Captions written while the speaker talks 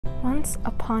Once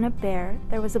upon a bear,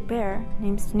 there was a bear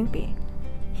named Snoopy.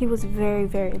 He was very,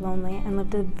 very lonely and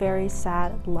lived a very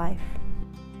sad life.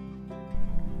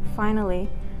 Finally,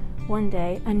 one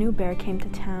day, a new bear came to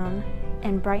town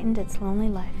and brightened its lonely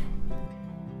life.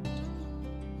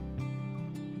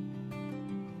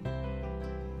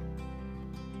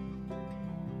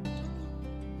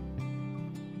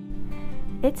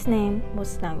 Its name was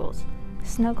Snuggles.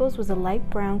 Snuggles was a light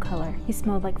brown color. He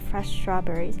smelled like fresh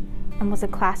strawberries and was a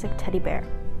classic teddy bear.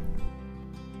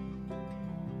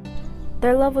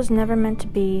 Their love was never meant to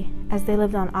be, as they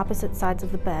lived on opposite sides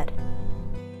of the bed.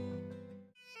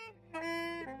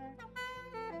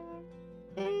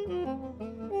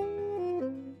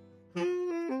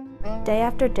 Day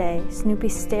after day, Snoopy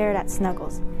stared at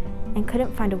Snuggles and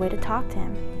couldn't find a way to talk to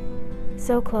him.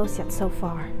 So close yet so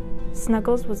far.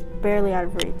 Snuggles was barely out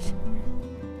of reach.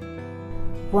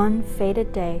 One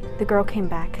fated day, the girl came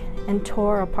back and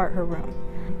tore apart her room.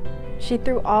 She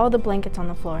threw all the blankets on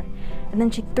the floor, and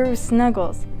then she threw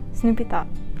Snuggles. Snoopy thought,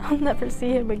 I'll never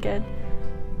see him again.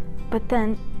 But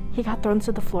then, he got thrown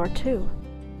to the floor too.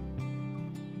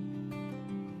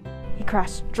 He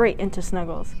crashed straight into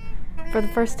Snuggles. For the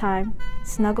first time,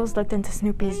 Snuggles looked into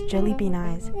Snoopy's jelly bean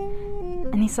eyes,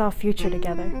 and he saw a future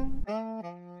together.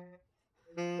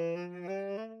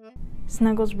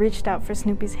 Snuggles reached out for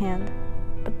Snoopy's hand,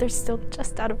 but they're still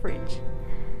just out of reach.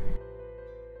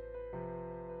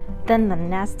 Then the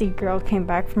nasty girl came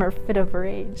back from her fit of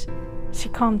rage. She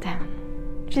calmed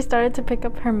down. She started to pick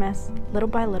up her mess little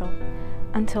by little,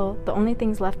 until the only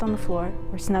things left on the floor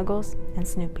were Snuggles and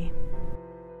Snoopy.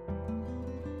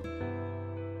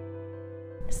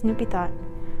 Snoopy thought,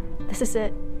 this is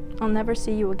it. I'll never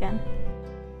see you again.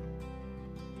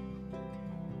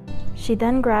 She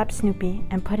then grabbed Snoopy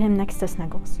and put him next to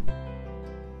Snuggles.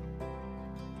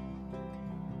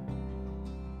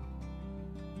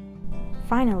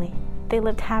 Finally, they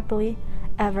lived happily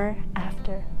ever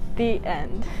after. The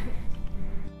end.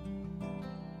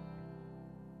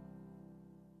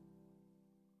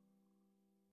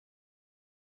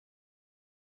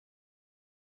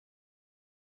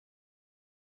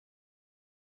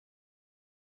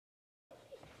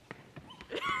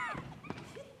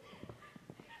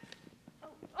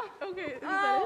 Okay, is that it?